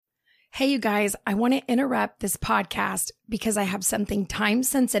Hey, you guys, I want to interrupt this podcast because I have something time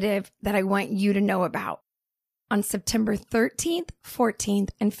sensitive that I want you to know about. On September 13th, 14th,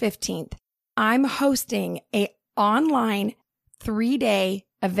 and 15th, I'm hosting an online 3-day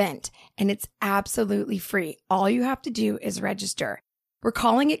event, and it's absolutely free. All you have to do is register. We're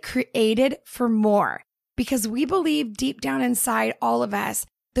calling it Created for More because we believe deep down inside all of us,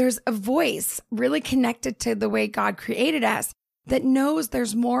 there's a voice really connected to the way God created us that knows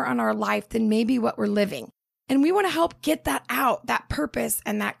there's more on our life than maybe what we're living. And we want to help get that out, that purpose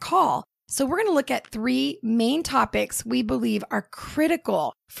and that call. So we're going to look at 3 main topics we believe are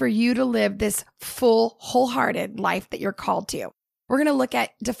critical for you to live this full, wholehearted life that you're called to. We're going to look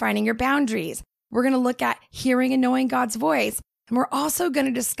at defining your boundaries. We're going to look at hearing and knowing God's voice. And we're also going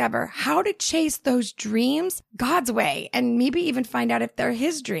to discover how to chase those dreams God's way and maybe even find out if they're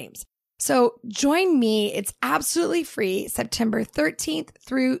His dreams. So join me. It's absolutely free, September 13th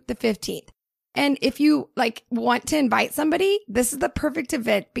through the 15th. And if you want to invite somebody, this is the perfect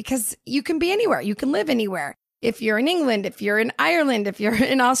event because you can be anywhere. You can live anywhere. If you're in England, if you're in Ireland, if you're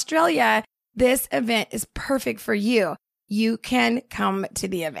in Australia, this event is perfect for you. You can come to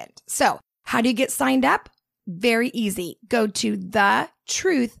the event. So how do you get signed up? Very easy. Go to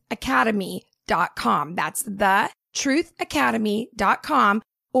thetruthacademy.com. That's thetruthacademy.com.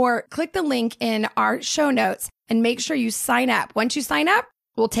 Or click the link in our show notes and make sure you sign up. Once you sign up,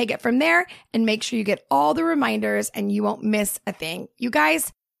 we'll take it from there and make sure you get all the reminders and you won't miss a thing. You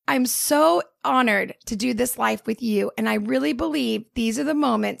guys, I'm so honored to do this life with you. And I really believe these are the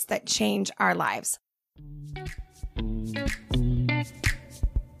moments that change our lives.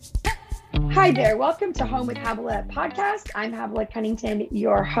 Hi there. Welcome to Home with Havilah podcast. I'm Havilah Cunnington,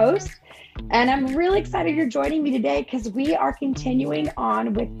 your host. And I'm really excited you're joining me today because we are continuing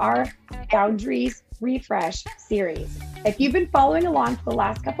on with our Boundaries Refresh series. If you've been following along for the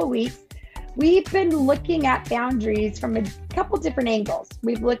last couple of weeks, we've been looking at boundaries from a couple different angles.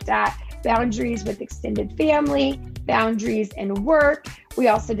 We've looked at boundaries with extended family, boundaries in work. We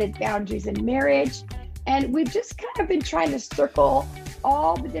also did boundaries in marriage. And we've just kind of been trying to circle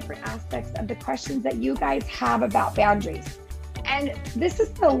all the different aspects of the questions that you guys have about boundaries. And this is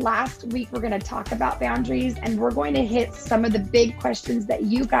the last week we're going to talk about boundaries, and we're going to hit some of the big questions that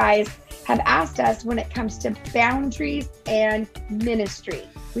you guys have asked us when it comes to boundaries and ministry.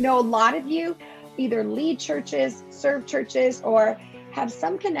 We know a lot of you either lead churches, serve churches, or have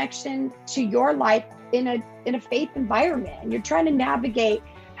some connection to your life in a faith environment, and you're trying to navigate,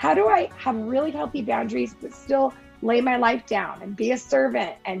 how do I have really healthy boundaries but still lay my life down and be a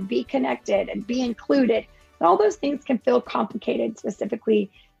servant and be connected and be included? And all those things can feel complicated, specifically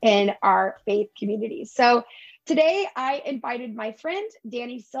in our faith community. So today I invited my friend,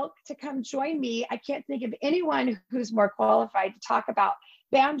 Danny Silk, to come join me. I can't think of anyone who's more qualified to talk about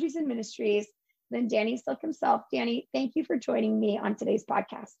boundaries and ministries than Danny Silk himself. Danny, thank you for joining me on today's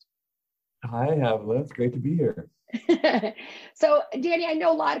podcast. Hi, Havilah. It's great to be here. So, Danny, I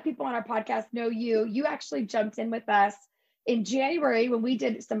know a lot of people on our podcast know you. You actually jumped in with us in January when we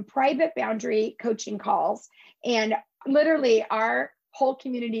did some private boundary coaching calls, and literally our whole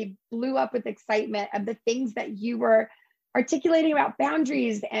community blew up with excitement of the things that you were articulating about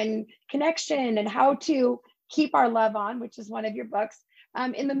boundaries and connection and how to keep our love on, which is one of your books,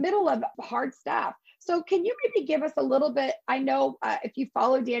 in the middle of hard stuff. So can you maybe give us a little bit? I know if you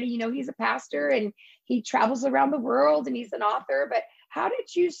follow Danny, you know he's a pastor and he travels around the world and he's an author, but how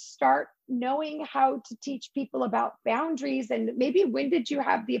did you start knowing how to teach people about boundaries? And maybe when did you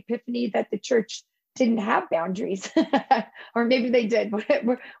have the epiphany that the church didn't have boundaries? Or maybe they did. When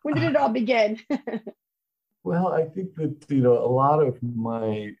did it all begin? Well, I think that, a lot of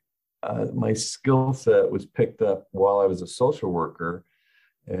my skill set was picked up while I was a social worker.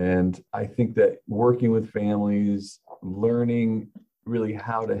 And I think that working with families, learning really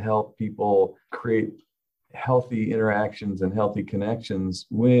how to help people create healthy interactions and healthy connections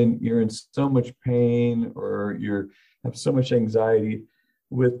when you're in so much pain or you have so much anxiety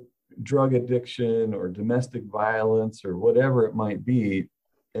with drug addiction or domestic violence or whatever it might be.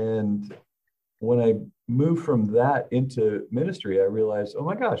 And when I moved from that into ministry, I realized, oh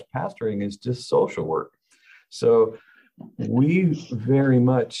my gosh, pastoring is just social work. So we very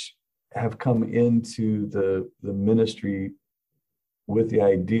much have come into the ministry with the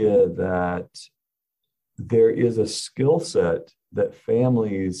idea that there is a skill set that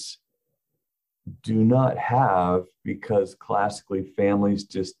families do not have, because classically families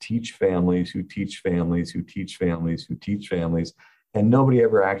just teach families who teach families who teach families who teach families, and nobody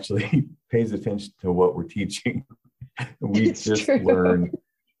ever actually pays attention to what we're teaching. We just learn.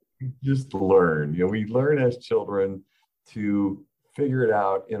 We learn as children to figure it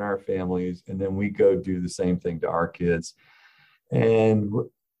out in our families, and then we go do the same thing to our kids. And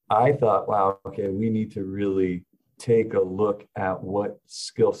I thought, wow, okay, we need to really take a look at what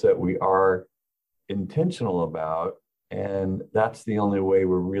skill set we are intentional about. And that's the only way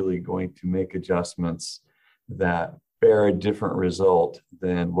we're really going to make adjustments that bear a different result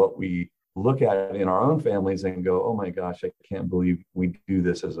than what we look at in our own families and go, oh my gosh, I can't believe we do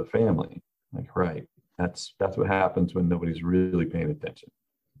this as a family. Like, right. That's what happens when nobody's really paying attention.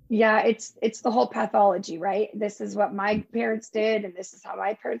 Yeah, it's the whole pathology, right? This is what my parents did, and this is how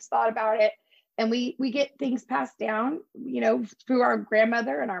my parents thought about it. And we get things passed down, through our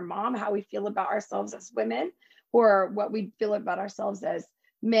grandmother and our mom, how we feel about ourselves as women, or what we feel about ourselves as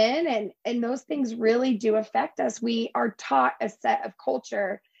men. And those things really do affect us. We are taught a set of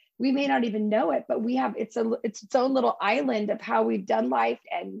culture. We may not even know it, but we have it's its own little island of how we've done life,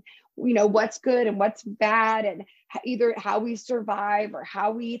 and what's good and what's bad, and either how we survive or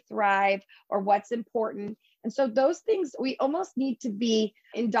how we thrive or what's important. And so those things, we almost need to be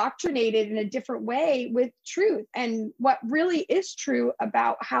indoctrinated in a different way with truth and what really is true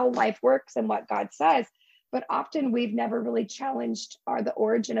about how life works and what God says. But often we've never really challenged the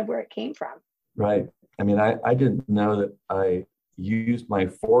origin of where it came from. Right. I mean, I didn't know that I used my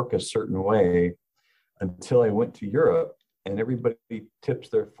fork a certain way until I went to Europe, and everybody tips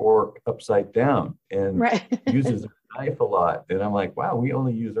their fork upside down and right. uses their knife a lot. And I'm like, wow, we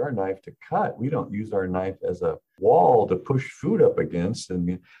only use our knife to cut. We don't use our knife as a wall to push food up against.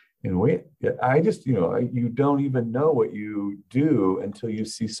 And I just, you don't even know what you do until you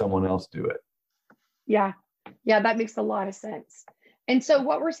see someone else do it. Yeah. Yeah, that makes a lot of sense. And so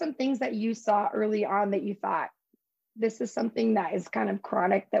what were some things that you saw early on that you thought, this is something that is kind of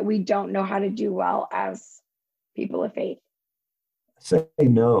chronic that we don't know how to do well as people of faith? Say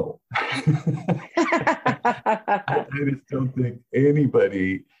no. I just don't think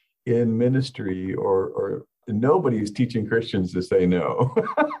anybody in ministry or nobody is teaching Christians to say no.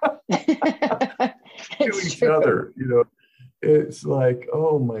 To each true. other, it's like,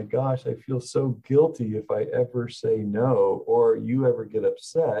 oh my gosh, I feel so guilty if I ever say no, or you ever get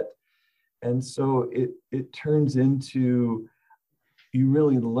upset. And so it turns into, you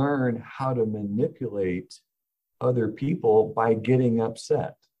really learn how to manipulate other people by getting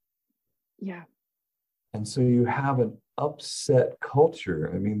upset. Yeah. And so you have an upset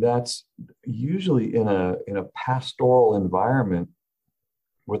culture. I mean, that's usually in a pastoral environment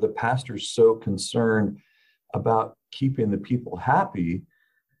where the pastor's so concerned about keeping the people happy.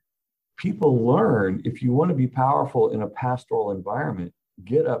 People learn, if you want to be powerful in a pastoral environment,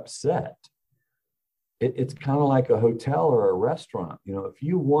 get upset. It's kind of like a hotel or a restaurant. If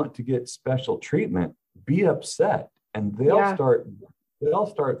you want to get special treatment, be upset, and they'll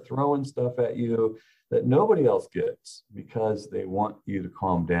start throwing stuff at you that nobody else gets, because they want you to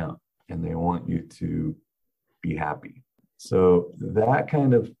calm down and they want you to be happy. So that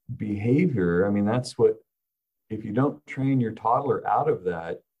kind of behavior, I mean, that's what, if you don't train your toddler out of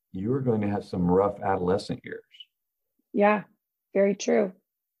that, you're going to have some rough adolescent years. Yeah, very true.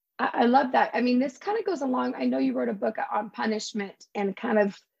 I love that. I mean, this kind of goes along. I know you wrote a book on punishment and kind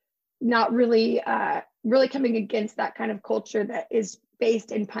of not really, really coming against that kind of culture that is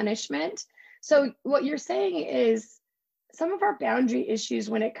based in punishment. So what you're saying is some of our boundary issues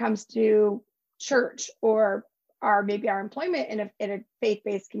when it comes to church or maybe our employment in a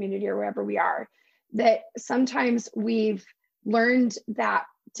faith-based community or wherever we are, that sometimes we've learned that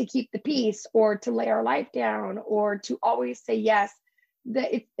to keep the peace or to lay our life down or to always say yes,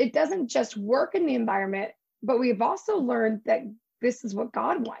 that it doesn't just work in the environment, but we've also learned that this is what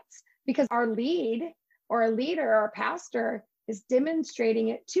God wants, because our lead or our leader, our pastor, is demonstrating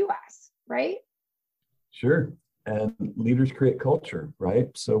it to us, right? Sure. And leaders create culture, right?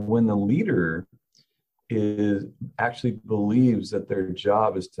 So when the leader actually believes that their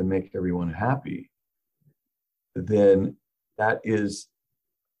job is to make everyone happy, then that is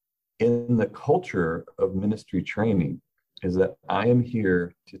in the culture of ministry training, is that I am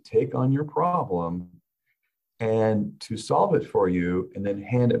here to take on your problem and to solve it for you and then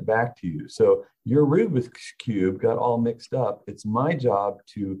hand it back to you. So your Rubik's Cube got all mixed up. It's my job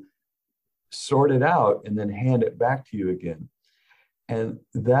to sort it out and then hand it back to you again. And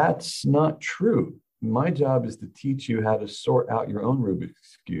that's not true. My job is to teach you how to sort out your own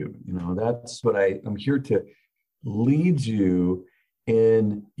Rubik's Cube. That's what I'm here to lead you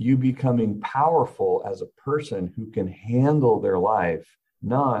in, you becoming powerful as a person who can handle their life,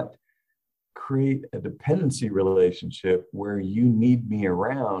 not create a dependency relationship where you need me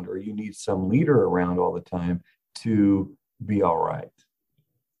around or you need some leader around all the time to be all right.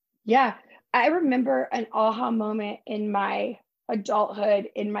 Yeah. I remember an aha moment in my adulthood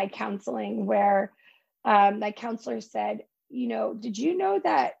in my counseling where my counselor said, did you know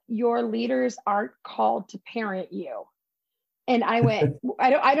that your leaders aren't called to parent you? And I went,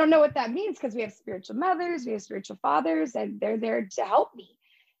 I don't know what that means, because we have spiritual mothers, we have spiritual fathers, and they're there to help me.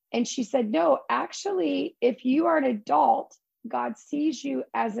 And she said, no, actually, if you are an adult, God sees you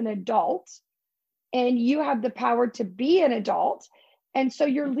as an adult and you have the power to be an adult. And so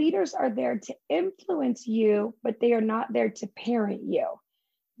your leaders are there to influence you, but they are not there to parent you.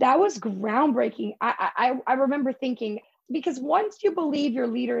 That was groundbreaking. I remember thinking, because once you believe your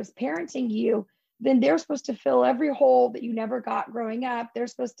leader is parenting you, then they're supposed to fill every hole that you never got growing up. They're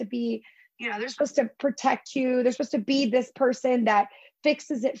supposed to be, they're supposed to protect you. They're supposed to be this person that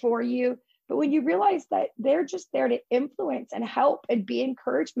fixes it for you. But when you realize that they're just there to influence and help and be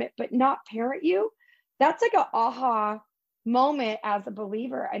encouragement, but not parent you, that's like an aha moment as a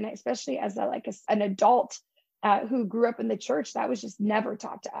believer. And especially as an adult who grew up in the church, that was just never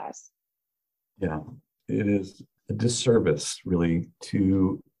taught to us. Yeah, it is a disservice, really,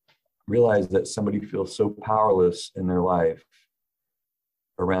 to realize that somebody feels so powerless in their life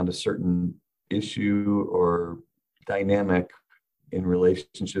around a certain issue or dynamic in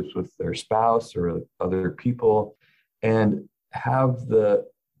relationships with their spouse or other people, and have the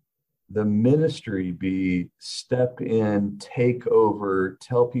ministry be step in, take over,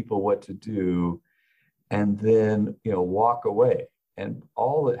 tell people what to do, and then walk away. And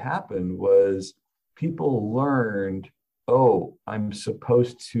all that happened was people learned, oh, I'm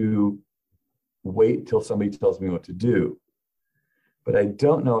supposed to wait till somebody tells me what to do. But I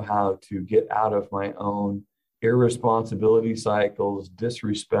don't know how to get out of my own irresponsibility cycles,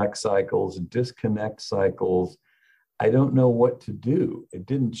 disrespect cycles, disconnect cycles. I don't know what to do. It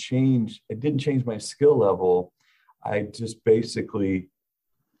didn't change my skill level. I just basically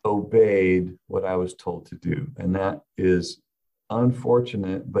obeyed what I was told to do. And that is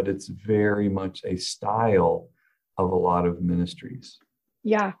unfortunate, but it's very much a style of a lot of ministries.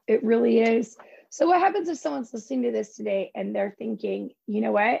 Yeah, it really is. So what happens if someone's listening to this today and they're thinking, you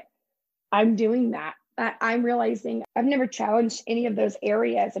know what, I'm doing that. I'm realizing I've never challenged any of those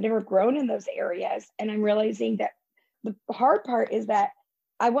areas. I've never grown in those areas. And I'm realizing that the hard part is that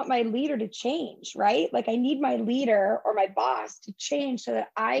I want my leader to change, right? Like I need my leader or my boss to change so that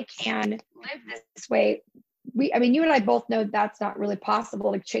I can live this way. You and I both know that's not really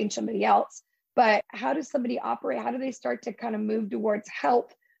possible to change somebody else. But how does somebody operate? How do they start to kind of move towards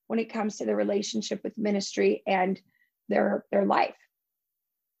help when it comes to the relationship with ministry and their life?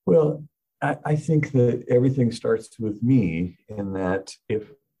 Well, I think that everything starts with me, in that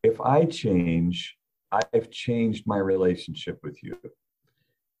if I change, I've changed my relationship with you.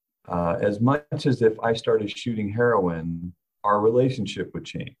 As much as if I started shooting heroin, our relationship would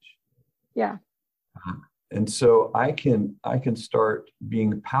change. Yeah. And so I can start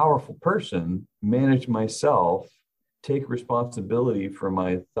being a powerful person, manage myself, take responsibility for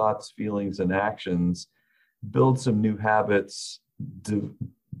my thoughts, feelings, and actions, build some new habits,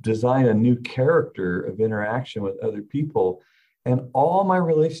 design a new character of interaction with other people, and all my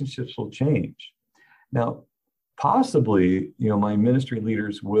relationships will change. Now, possibly, my ministry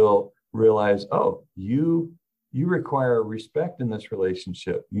leaders will realize, oh, you require respect in this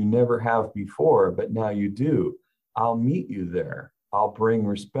relationship. You never have before, but now you do. I'll meet you there. I'll bring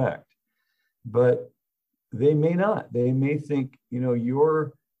respect. But they may not. They may think,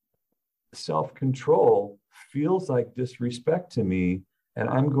 your self-control feels like disrespect to me, and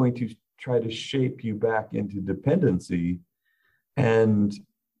I'm going to try to shape you back into dependency. And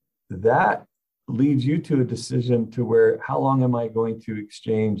that leads you to a decision to where, how long am I going to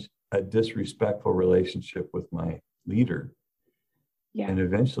exchange a disrespectful relationship with my leader? Yeah. And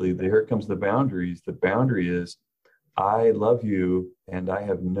eventually here comes the boundaries. The boundary is, I love you and I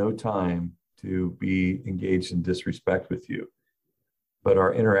have no time to be engaged in disrespect with you. But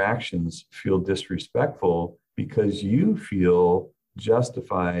our interactions feel disrespectful because you feel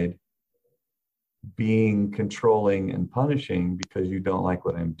justified being controlling and punishing because you don't like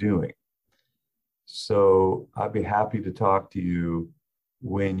what I'm doing. So I'd be happy to talk to you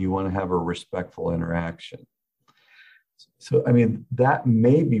when you want to have a respectful interaction. So, that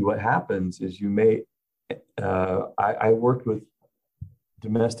may be what happens is I worked with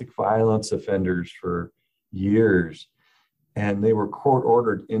domestic violence offenders for years, and they were court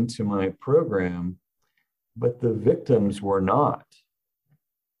ordered into my program, but the victims were not.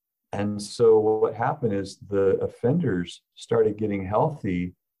 And so what happened is the offenders started getting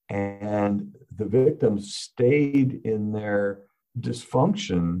healthy, and the victims stayed in their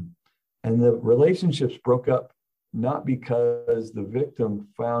dysfunction, and the relationships broke up, not because the victim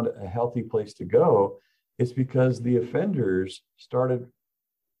found a healthy place to go. It's because the offenders started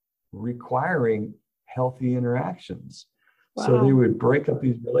requiring healthy interactions. Wow. So they would break up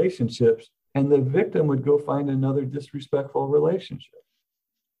these relationships and the victim would go find another disrespectful relationship.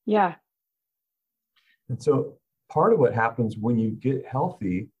 Yeah. And so part of what happens when you get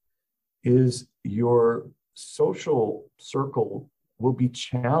healthy is your social circle will be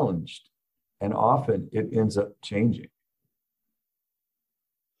challenged, and often it ends up changing.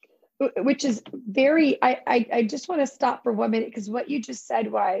 Which is very, I just want to stop for 1 minute, because what you just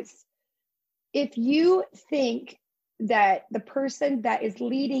said was, if you think that the person that is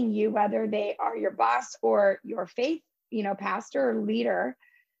leading you, whether they are your boss or your faith, pastor or leader,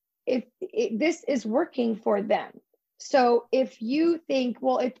 if this is working for them. So if you think,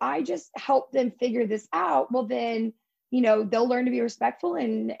 well, if I just help them figure this out, well, then, they'll learn to be respectful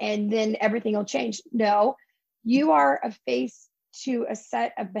and then everything will change. No, you are a face to a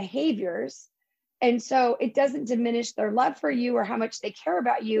set of behaviors. And so it doesn't diminish their love for you or how much they care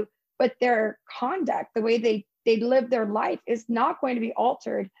about you, but their conduct, the way they live their life, is not going to be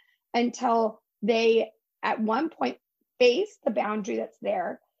altered until they at one point face the boundary that's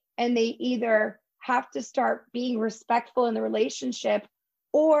there, and they either have to start being respectful in the relationship,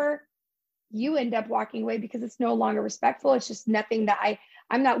 or you end up walking away because it's no longer respectful. It's just nothing that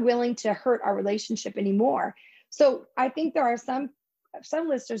I'm not willing to hurt our relationship anymore. So I think there are some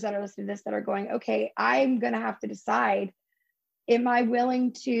listeners that are listening to this that are going, okay, I'm going to have to decide, am I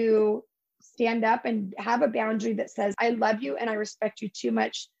willing to stand up and have a boundary that says, I love you and I respect you too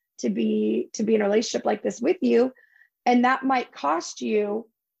much to be in a relationship like this with you. And that might cost you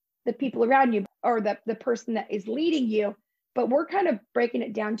the people around you or the person that is leading you. But we're kind of breaking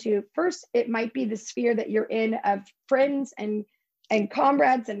it down to, first, it might be the sphere that you're in of friends and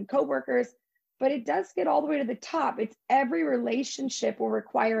comrades and coworkers, but it does get all the way to the top. It's every relationship will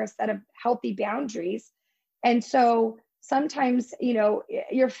require a set of healthy boundaries. And so sometimes,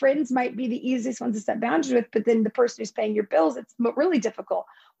 your friends might be the easiest ones to set boundaries with, but then the person who's paying your bills, it's really difficult.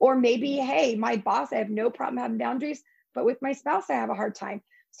 Or maybe, hey, my boss, I have no problem having boundaries, but with my spouse, I have a hard time.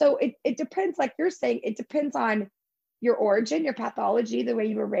 So it depends, like you're saying, it depends on your origin, your pathology, the way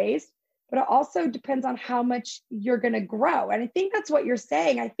you were raised, but it also depends on how much you're going to grow. And I think that's what you're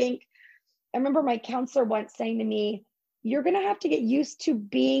saying. I remember my counselor once saying to me, you're going to have to get used to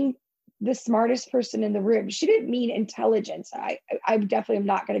being the smartest person in the room. She didn't mean intelligence. I definitely am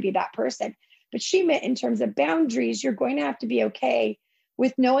not going to be that person, but she meant in terms of boundaries, you're going to have to be okay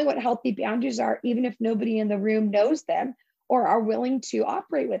with knowing what healthy boundaries are, even if nobody in the room knows them or are willing to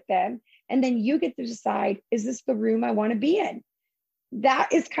operate with them. And then you get to decide, is this the room I want to be in? That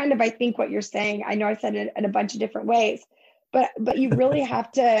is kind of, I think, what you're saying. I know I said it in a bunch of different ways, but you really have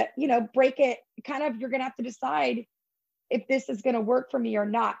to, break it. Kind of, you're going to have to decide if this is going to work for me or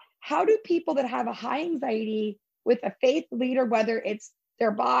not. How do people that have a high anxiety with a faith leader, whether it's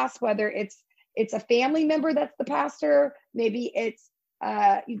their boss, whether it's a family member that's the pastor, maybe it's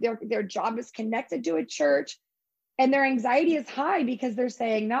their job is connected to a church, and their anxiety is high because they're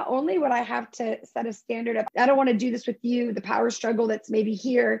saying, not only would I have to set a standard of, I don't want to do this with you, the power struggle that's maybe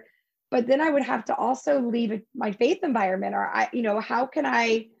here, but then I would have to also leave my faith environment, or how can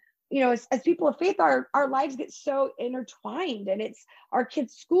I, as people of faith, our lives get so intertwined, and it's our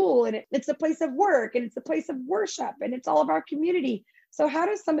kids' school, and it's a place of work, and it's a place of worship, and it's all of our community. So how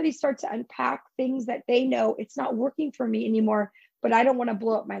does somebody start to unpack things that they know it's not working for me anymore, but I don't want to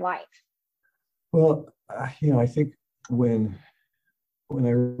blow up my life? Well, I think when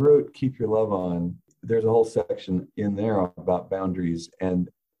I wrote Keep Your Love On, there's a whole section in there about boundaries. And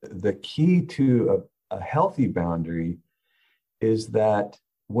the key to a healthy boundary is that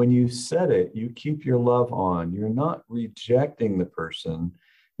when you set it, you keep your love on. You're not rejecting the person.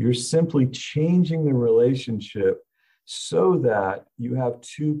 You're simply changing the relationship so that you have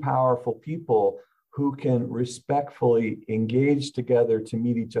two powerful people who can respectfully engage together to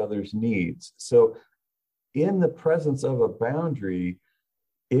meet each other's needs. So in the presence of a boundary,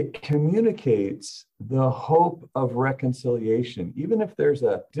 it communicates the hope of reconciliation, even if there's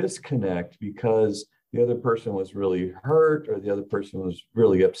a disconnect because the other person was really hurt or the other person was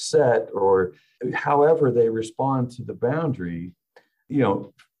really upset, or however they respond to the boundary.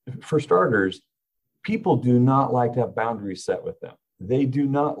 For starters, people do not like to have boundaries set with them. They do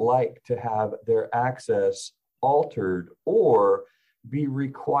not like to have their access altered or be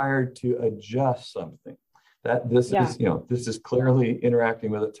required to adjust something. This is clearly interacting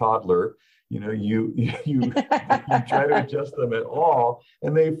with a toddler. You try to adjust them at all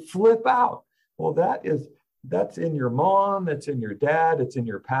and they flip out. Well, that's in your mom, that's in your dad, it's in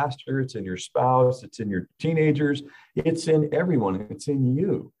your pastor, it's in your spouse, it's in your teenagers, it's in everyone, it's in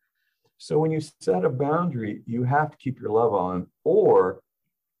you. So when you set a boundary, you have to keep your love on, or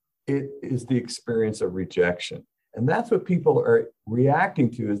it is the experience of rejection. And that's what people are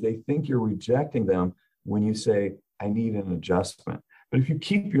reacting to, is they think you're rejecting them when you say, I need an adjustment. But if you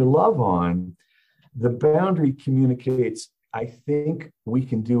keep your love on, the boundary communicates, I think we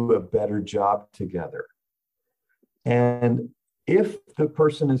can do a better job together. And if the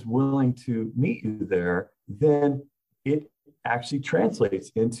person is willing to meet you there, then it actually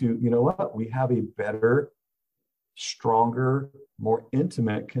translates into, you know what, we have a better, stronger, more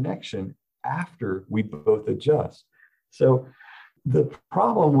intimate connection after we both adjust. So the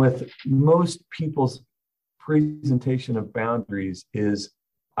problem with most people's presentation of boundaries is,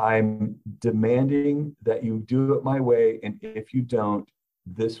 I'm demanding that you do it my way, and if you don't,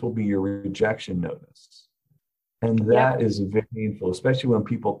 this will be your rejection notice. And that is very painful, especially when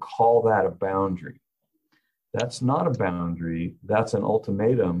people call that a boundary. That's not a boundary. That's an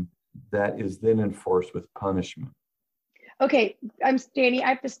ultimatum that is then enforced with punishment. Okay, Danny, I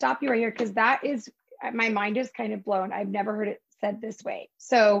have to stop you right here, because that is, my mind is kind of blown. I've never heard it said this way.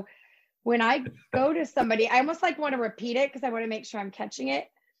 So when I go to somebody, I almost like want to repeat it because I want to make sure I'm catching it.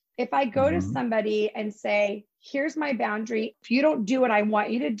 If I go to somebody and say, here's my boundary, if you don't do what I want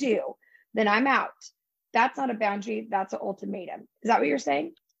you to do, then I'm out. That's not a boundary. That's an ultimatum. Is that what you're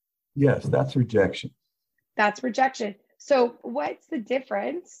saying? Yes, that's rejection. That's rejection. So what's the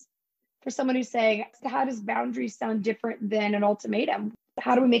difference for someone who's saying, how does boundaries sound different than an ultimatum?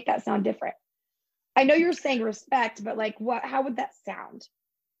 How do we make that sound different? I know you're saying respect, but like how would that sound?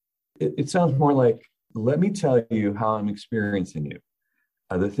 It sounds more like, let me tell you how I'm experiencing you.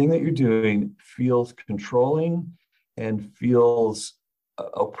 The thing that you're doing feels controlling and feels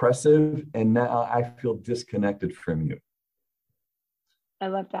oppressive, and now I feel disconnected from you. I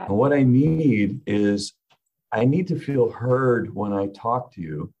love that. And what I need is, I need to feel heard when I talk to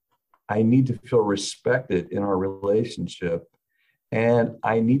you. I need to feel respected in our relationship, and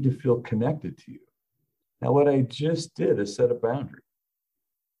I need to feel connected to you. Now, what I just did is set a boundary.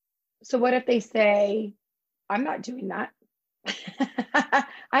 So what if they say, I'm not doing that?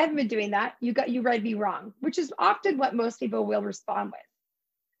 I haven't been doing that. You read me wrong, which is often what most people will respond with.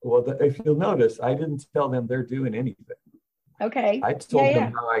 Well, if you'll notice, I didn't tell them they're doing anything. Okay. I told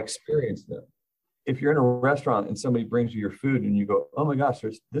them how I experienced them. If you're in a restaurant and somebody brings you your food and you go, oh my gosh,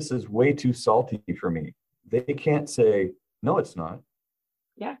 this is way too salty for me, they can't say, no, it's not.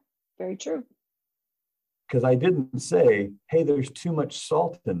 Yeah, very true. Because I didn't say, hey, there's too much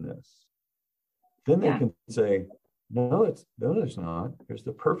salt in this. Then they can say, no, there's not. There's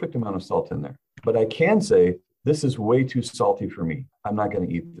the perfect amount of salt in there. But I can say, this is way too salty for me. I'm not going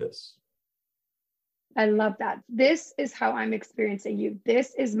to eat this. I love that. This is how I'm experiencing you.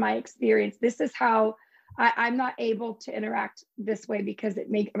 This is my experience. This is how I'm not able to interact this way because it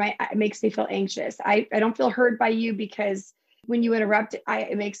makes me feel anxious. I don't feel heard by you because when you interrupt,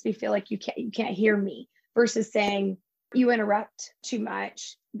 it makes me feel like you can't hear me, versus saying you interrupt too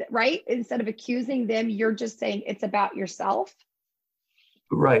much, right? Instead of accusing them, you're just saying it's about yourself.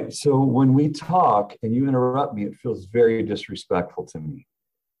 Right. So when we talk and you interrupt me, it feels very disrespectful to me.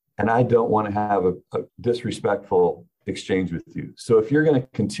 And I don't want to have a disrespectful exchange with you. So if you're going to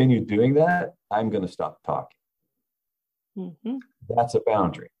continue doing that, I'm going to stop talking. Mm-hmm. That's a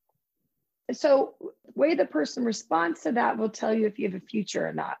boundary. So the way the person responds to that will tell you if you have a future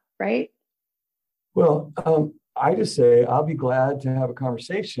or not, right? Well, I just say, I'll be glad to have a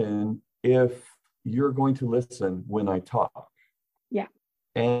conversation if you're going to listen when I talk. Yeah.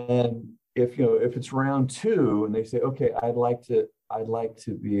 And if it's round two and they say, okay, I'd like to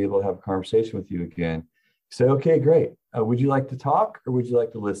be able to have a conversation with you again. Say, okay, great. Would you like to talk or would you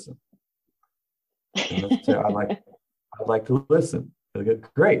like to listen? And say, I'd like to listen. Go,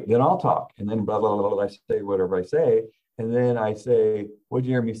 great, then I'll talk. And then blah, blah, blah, blah, I say whatever I say. And then I say, what'd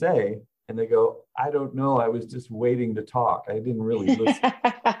you hear me say? And they go, I don't know. I was just waiting to talk. I didn't really listen.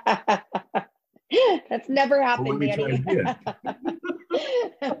 That's never happened, Danny.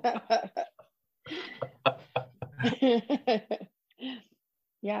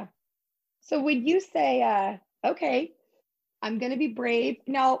 Yeah. So would you say, okay, I'm going to be brave.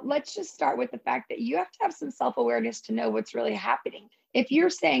 Now, let's just start with the fact that you have to have some self-awareness to know what's really happening. If you're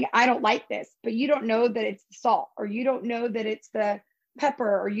saying, I don't like this, but you don't know that it's the salt, or you don't know that it's the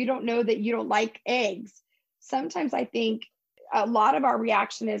pepper, or you don't know that you don't like eggs. Sometimes I think a lot of our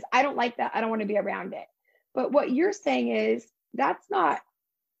reaction is, I don't like that. I don't want to be around it. But what you're saying is, that's not,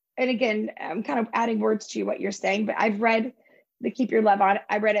 and again, I'm kind of adding words to what you're saying, but I've read the Keep Your Love On.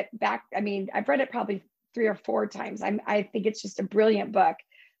 I read it back. I mean, I've read it probably 3 or 4 times. I think it's just a brilliant book.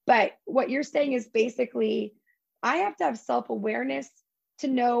 But what you're saying is basically, I have to have self-awareness to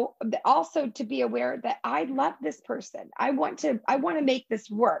know, also to be aware that I love this person. I want to make this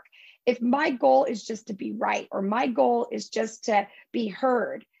work. If my goal is just to be right, or my goal is just to be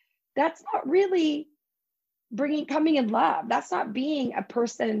heard, that's not really coming in love. That's not being a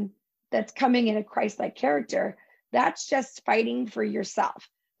person that's coming in a Christ-like character. That's just fighting for yourself.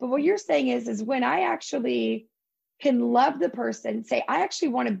 But what you're saying is when I actually can love the person, say, I actually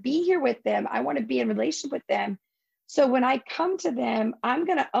want to be here with them. I want to be in relationship with them. So when I come to them, I'm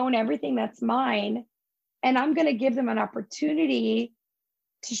going to own everything that's mine, and I'm going to give them an opportunity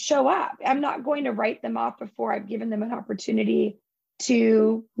to show up. I'm not going to write them off before I've given them an opportunity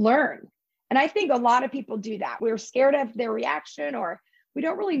to learn. And I think a lot of people do that. We're scared of their reaction, or we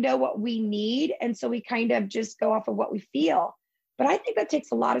don't really know what we need. And so we kind of just go off of what we feel. But I think that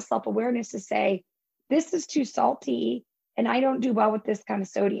takes a lot of self-awareness to say, this is too salty and I don't do well with this kind of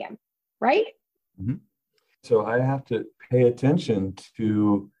sodium, right? Mm-hmm. So I have to pay attention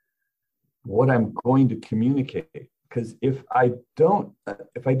to what I'm going to communicate. Because if I don't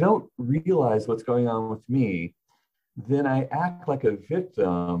realize what's going on with me, then I act like a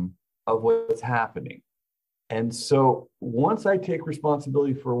victim of what's happening. And so once I take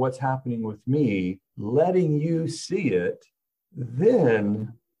responsibility for what's happening with me, letting you see it,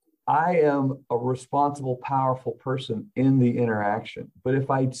 then I am a responsible, powerful person in the interaction. But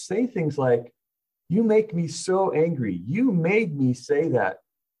if I say things like, you make me so angry, you made me say that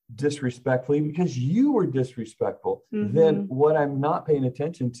disrespectfully because you were disrespectful, then what I'm not paying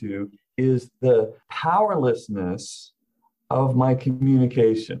attention to is the powerlessness of my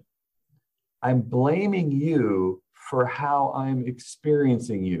communication. I'm blaming you for how I'm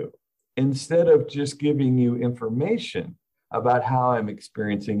experiencing you instead of just giving you information about how I'm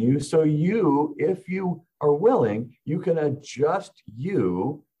experiencing you. So you, if you are willing, you can adjust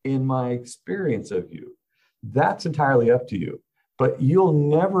you in my experience of you. That's entirely up to you. But you'll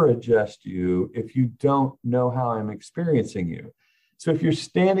never adjust you if you don't know how I'm experiencing you. So if you're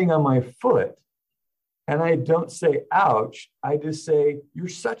standing on my foot and I don't say, ouch, I just say, you're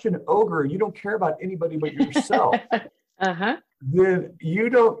such an ogre. You don't care about anybody but yourself. Then you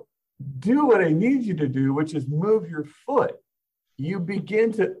don't do what I need you to do, which is move your foot. You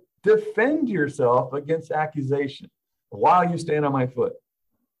begin to defend yourself against accusation while you stand on my foot.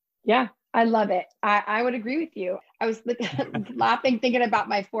 Yeah, I love it. I would agree with you. I was laughing, thinking about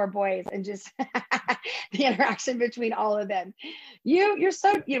my 4 boys and just the interaction between all of them. You're so,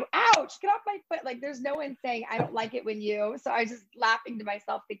 ouch, get off my foot. Like there's no one saying, I don't like it when you, so I was just laughing to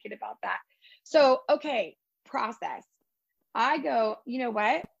myself thinking about that. So, okay, process. I go, you know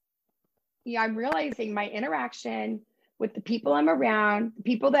what? I'm realizing my interaction with the people I'm around, the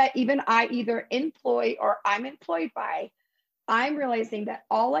people that even I either employ or I'm employed by, I'm realizing that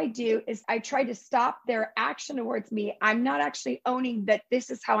all I do is I try to stop their action towards me. I'm not actually owning that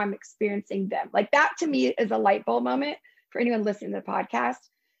this is how I'm experiencing them. Like that to me is a light bulb moment for anyone listening to the podcast.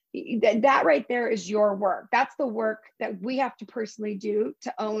 That right there is your work. That's the work that we have to personally do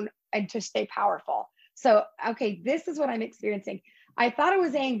to own and to stay powerful. So, okay, this is what I'm experiencing. I thought it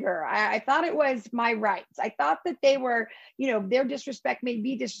was anger. I thought it was my rights. I thought that they were, their disrespect made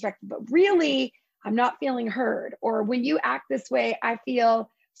me disrespectful, but really I'm not feeling heard. Or when you act this way, I feel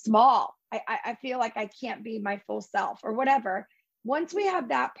small. I feel like I can't be my full self or whatever. Once we have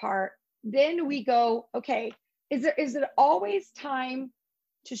that part, then we go, okay, is it always time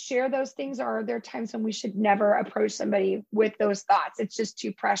to share those things, or are there times when we should never approach somebody with those thoughts? It's just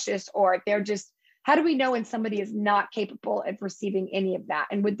too precious, or they're just, how do we know when somebody is not capable of receiving any of that?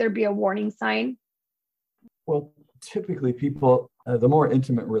 And would there be a warning sign? Well, typically people, the more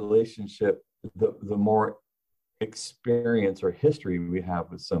intimate relationship, the more experience or history we have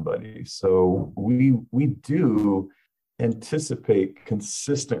with somebody. So we do anticipate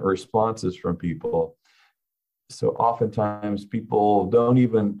consistent responses from people. So oftentimes people don't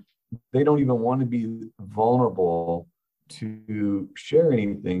even want to be vulnerable to share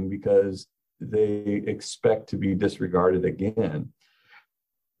anything because they expect to be disregarded again.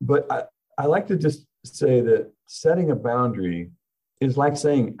 But I like to just say that setting a boundary is like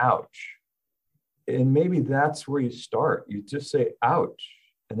saying, ouch. And maybe that's where you start. You just say, ouch.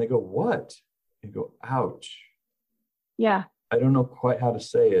 And they go, what? You go, ouch. Yeah. I don't know quite how to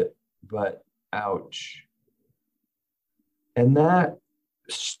say it, but ouch. And that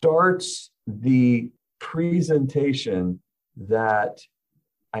starts the presentation that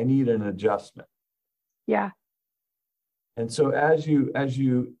I need an adjustment. Yeah. And so as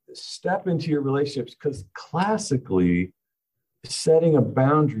you step into your relationships, because classically setting a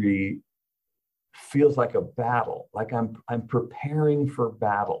boundary feels like a battle, like I'm preparing for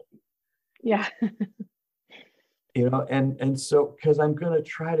battle. Yeah. And so because I'm going to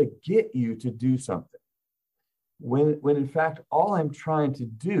try to get you to do something when in fact all I'm trying to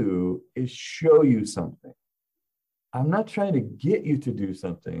do is show you something. I'm not trying to get you to do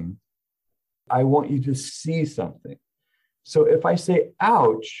something. I want you to see something. So if I say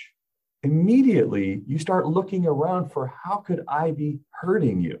ouch, immediately you start looking around for how could I be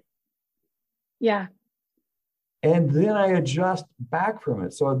hurting you? Yeah. And then I adjust back from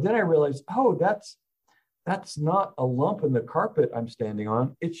it. So then I realize, oh, that's not a lump in the carpet I'm standing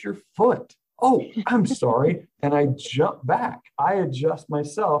on. It's your foot. Oh, I'm sorry. And I jump back. I adjust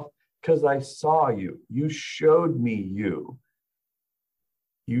myself because I saw you. You showed me you.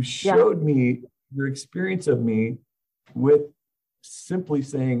 You showed me your experience of me with simply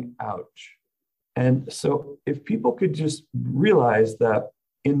saying, ouch. And so if people could just realize that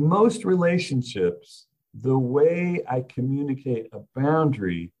in most relationships, the way I communicate a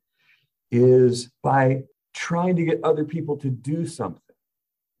boundary is by trying to get other people to do something.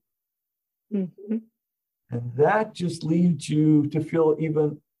 Mm-hmm. And that just leads you to feel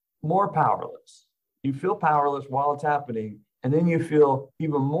even more powerless. You feel powerless while it's happening, and then you feel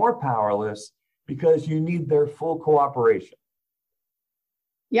even more powerless because you need their full cooperation.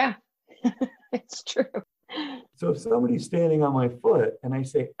 Yeah, it's true. So if somebody's standing on my foot and I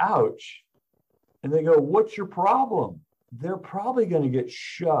say, ouch, and they go, what's your problem? They're probably going to get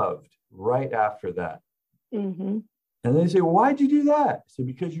shoved right after that. Mm-hmm. And they say, why'd you do that? I say,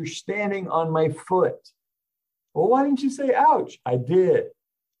 because you're standing on my foot. Well, why didn't you say, ouch? I did.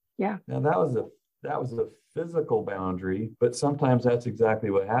 Yeah. Now that was a physical boundary, but sometimes that's exactly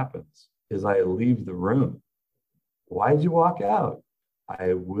what happens is I leave the room. Why'd you walk out?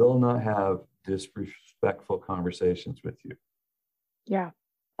 I will not have disrespectful conversations with you. Yeah.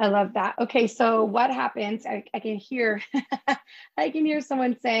 I love that. Okay. So what happens? I can hear, I can hear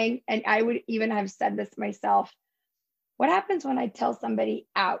someone saying, and I would even have said this myself. What happens when I tell somebody,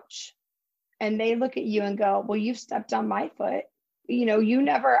 ouch, and they look at you and go, well, you've stepped on my foot.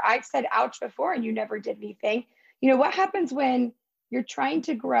 I've said ouch before and you never did anything. What happens when you're trying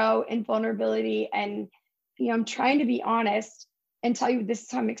to grow in vulnerability and, I'm trying to be honest and tell you this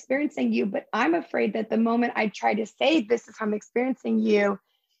is how I'm experiencing you, but I'm afraid that the moment I try to say this is how I'm experiencing you,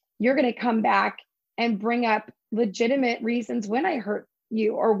 you're going to come back and bring up legitimate reasons when I hurt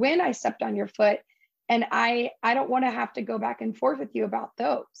you or when I stepped on your foot. And I don't want to have to go back and forth with you about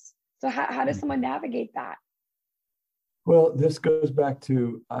those. So how does someone navigate that? Well, this goes back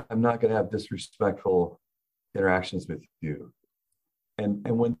to, I'm not going to have disrespectful interactions with you. And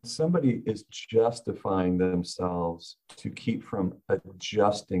when somebody is justifying themselves to keep from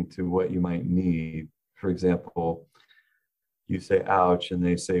adjusting to what you might need, for example, you say, ouch, and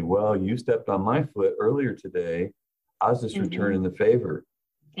they say, well, you stepped on my foot earlier today. I was just returning the favor.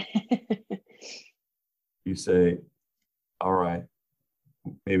 You say, all right,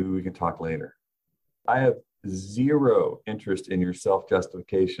 maybe we can talk later. I have zero interest in your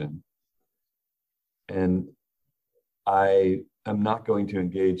self-justification. And I am not going to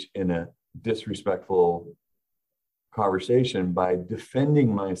engage in a disrespectful conversation by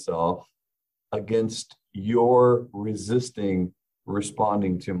defending myself against your resisting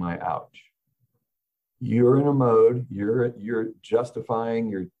responding to my ouch. You're in a mode, you're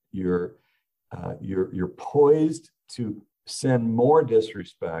justifying, you're poised to send more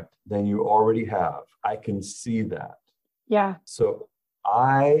disrespect than you already have. I can see that. Yeah. So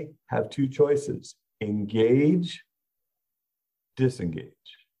I have two choices: engage, disengage.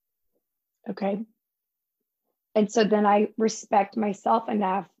 Okay. And so then I respect myself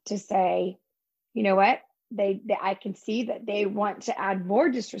enough to say, you know what? I can see that they want to add more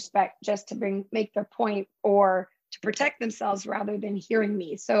disrespect just to make their point or to protect themselves rather than hearing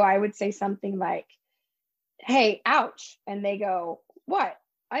me. So I would say something like, hey, ouch. And they go, what?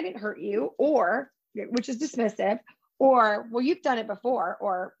 I didn't hurt you, or, which is dismissive, or, well, you've done it before,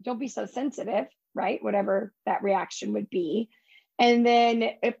 or don't be so sensitive, right? Whatever that reaction would be. And then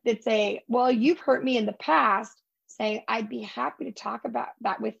if it's well, you've hurt me in the past, saying, I'd be happy to talk about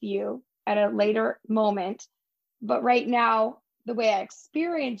that with you at a later moment. But right now, the way I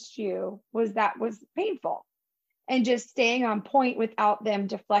experienced you was painful. And just staying on point without them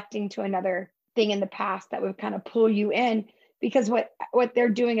deflecting to another thing in the past that would kind of pull you in, because what they're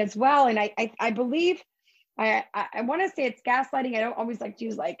doing as well. And I believe, I want to say it's gaslighting. I don't always like to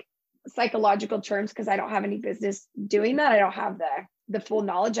use like psychological terms because I don't have any business doing that. I don't have the full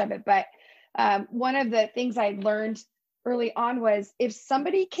knowledge of it. But one of the things I learned early on was if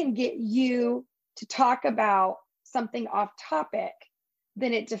somebody can get you to talk about something off topic,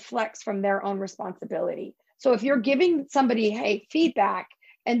 then it deflects from their own responsibility. So if you're giving somebody, hey, feedback,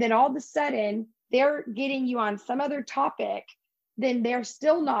 and then all of a sudden they're getting you on some other topic, then they're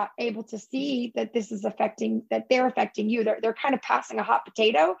still not able to see that they're affecting you. They're kind of passing a hot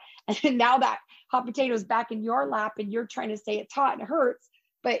potato. And now that hot potato is back in your lap and you're trying to say it's hot and it hurts,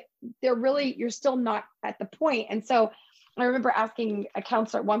 but you're still not at the point. And so I remember asking a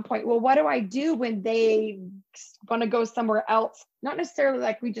counselor at one point, well, what do I do when they want to go somewhere else? Not necessarily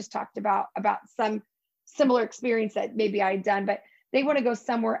like we just talked about some similar experience that maybe I had done, but they want to go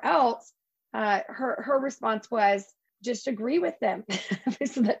somewhere else. Her response was, just agree with them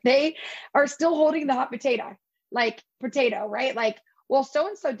so that they are still holding the hot potato, right? Like, well,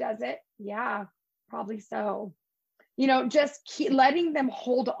 so-and-so does it. Yeah, probably so. Just keep letting them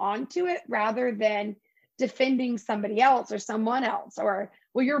hold on to it rather than defending somebody else or someone else. Or,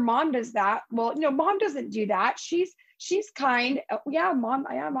 well, your mom does that. Well, mom doesn't do that. She's kind. Yeah, mom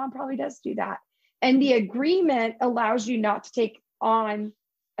probably does do that. And the agreement allows you not to take on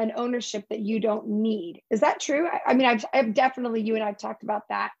an ownership that you don't need. Is that true? I mean, I've definitely, you and I've talked about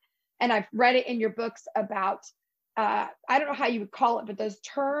that. And I've read it in your books about, I don't know how you would call it, but those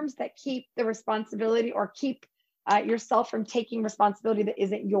terms that keep the responsibility or keep yourself from taking responsibility that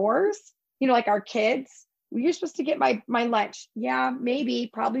isn't yours. Like our kids, well, you're supposed to get my lunch. Yeah, maybe,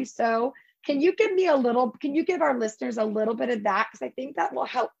 probably so. Can you give our listeners a little bit of that? Because I think that will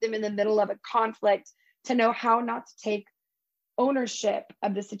help them in the middle of a conflict to know how not to take ownership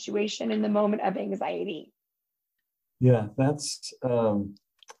of the situation in the moment of anxiety. Yeah, that's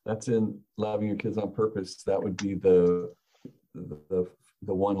in Loving Your Kids on Purpose. That would be the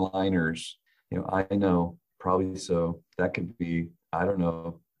one-liners. I know, probably so. That could be, I don't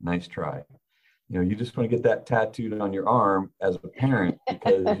know, nice try. You just want to get that tattooed on your arm as a parent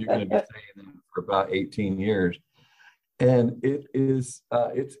because you're going to be saying that for about 18 years. And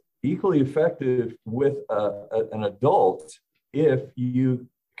it's equally effective with an adult if you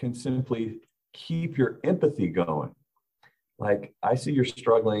can simply keep your empathy going. Like, I see you're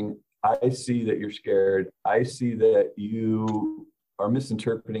struggling. I see that you're scared. I see that you are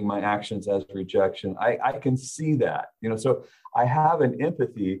misinterpreting my actions as rejection. I can see that, so I have an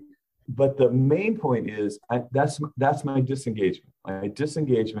empathy, but the main point is that's my disengagement. My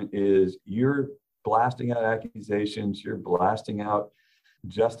disengagement is you're blasting out accusations, you're blasting out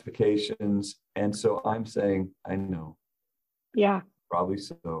justifications. And so I'm saying, I know. Yeah. Probably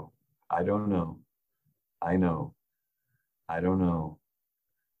so. I don't know. I know. I don't know.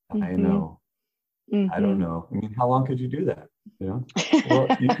 Mm-hmm. I know. Mm-hmm. I don't know. I mean, how long could you do that? Well,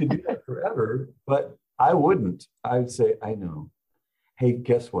 you could do that forever, but I wouldn't. I would say, I know. Hey,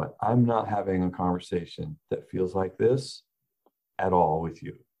 guess what? I'm not having a conversation that feels like this at all with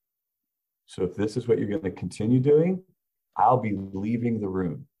you. So if this is what you're going to continue doing, I'll be leaving the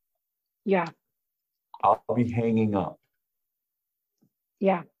room. Yeah. I'll be hanging up.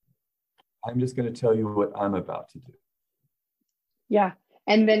 Yeah. I'm just going to tell you what I'm about to do. Yeah.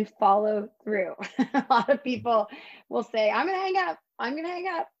 And then follow through. A lot of people will say, I'm going to hang up. I'm going to hang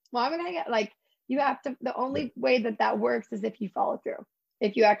up. Well, I'm going to hang up. Like, you have to, the only way that works is if you follow through.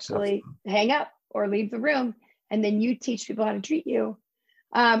 If you actually hang up or leave the room, and then you teach people how to treat you.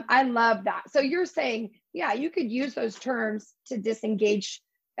 I love that. So you're saying, yeah, you could use those terms to disengage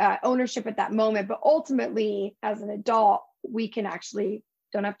ownership at that moment, but ultimately as an adult, we can actually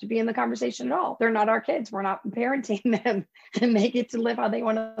don't have to be in the conversation at all. They're not our kids. We're not parenting them, and they get to live how they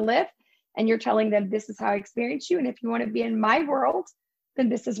want to live. And you're telling them, this is how I experience you. And if you want to be in my world, then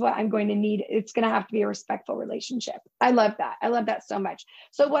this is what I'm going to need. It's going to have to be a respectful relationship. I love that. I love that so much.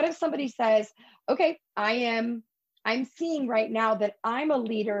 So what if somebody says, okay, I'm seeing right now that I'm a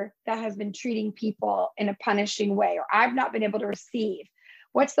leader that has been treating people in a punishing way, or I've not been able to receive.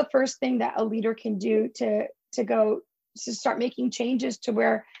 What's the first thing that a leader can do to start making changes to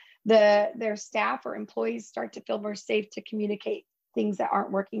where their staff or employees start to feel more safe to communicate things that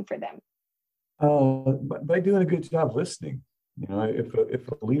aren't working for them? By doing a good job listening. If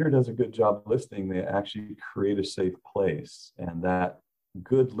a leader does a good job listening, they actually create a safe place. And that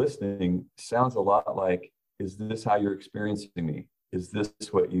good listening sounds a lot like, is this how you're experiencing me? Is this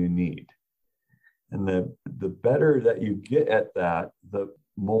what you need? And the better that you get at that, the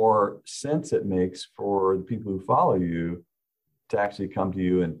more sense it makes for the people who follow you to actually come to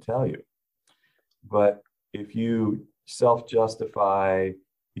you and tell you. But if you self-justify,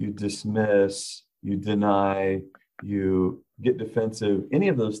 you dismiss, you deny, you get defensive, any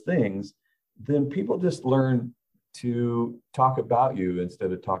of those things, then people just learn to talk about you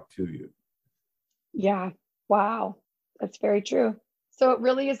instead of talk to you. Yeah. Wow. That's very true. So it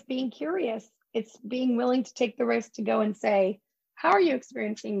really is being curious. It's being willing to take the risk to go and say, how are you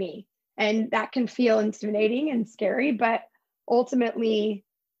experiencing me? And that can feel intimidating and scary, but ultimately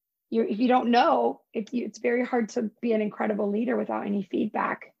if you don't know, it's very hard to be an incredible leader without any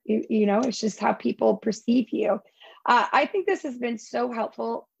feedback. It's just how people perceive you. I think this has been so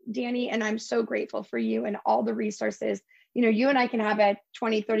helpful, Danny, and I'm so grateful for you and all the resources. You and I can have a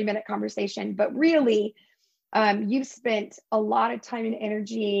 20, 30-minute conversation, but really, you've spent a lot of time and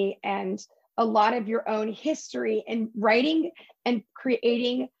energy and a lot of your own history in writing and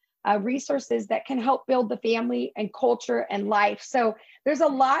creating resources that can help build the family and culture and life. So there's a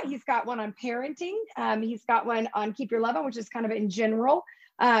lot. He's got one on parenting. He's got one on Keep Your Love On, which is kind of in general.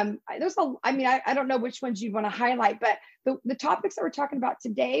 I don't know which ones you want to highlight, but the topics that we're talking about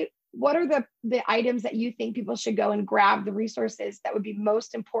today, what are the items that you think people should go and grab, the resources that would be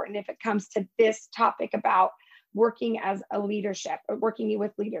most important if it comes to this topic about working as a leadership or working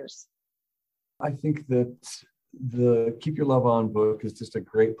with leaders? I think that the Keep Your Love On book is just a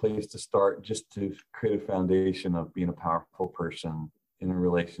great place to start, just to create a foundation of being a powerful person in a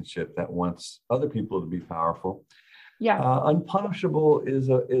relationship that wants other people to be powerful. Yeah. Unpunishable is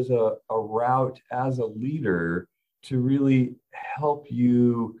a route as a leader to really help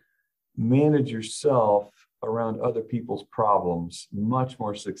you manage yourself around other people's problems much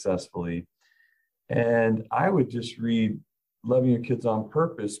more successfully. And I would just read Loving Your Kids on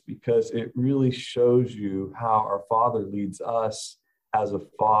Purpose, because it really shows you how our Father leads us as a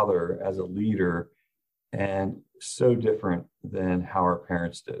father, as a leader, and so different than how our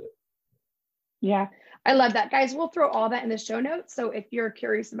parents did it. Yeah, I love that. Guys, we'll throw all that in the show notes. So if you're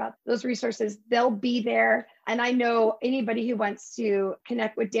curious about those resources, they'll be there. And I know anybody who wants to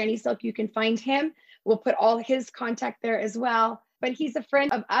connect with Danny Silk, you can find him. We'll put all his contact there as well. But he's a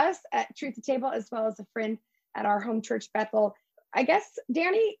friend of us at Truth to Table, as well as a friend at our home church, Bethel. I guess,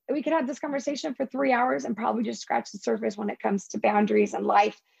 Danny, we could have this conversation for 3 hours and probably just scratch the surface when it comes to boundaries and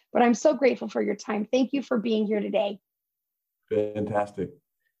life. But I'm so grateful for your time. Thank you for being here today. Fantastic.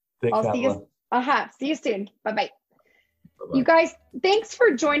 Thanks, I'll see you. See you soon. Bye-bye. Bye-bye. You guys, thanks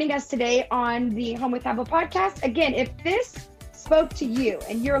for joining us today on the Home with Havila podcast. Again, if this spoke to you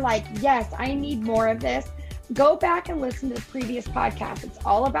and you're like, yes, I need more of this, go back and listen to the previous podcast. It's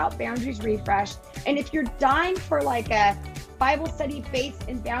all about boundaries refreshed. And if you're dying for like a Bible study, faith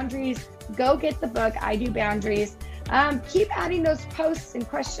and boundaries, go get the book, I Do Boundaries. Keep adding those posts and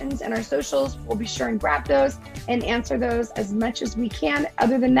questions in our socials. We'll be sure and grab those and answer those as much as we can.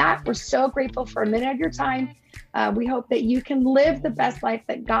 Other than that, we're so grateful for a minute of your time. We hope that you can live the best life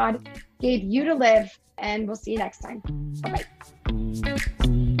that God gave you to live, and we'll see you next time.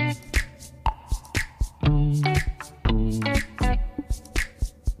 Bye-bye.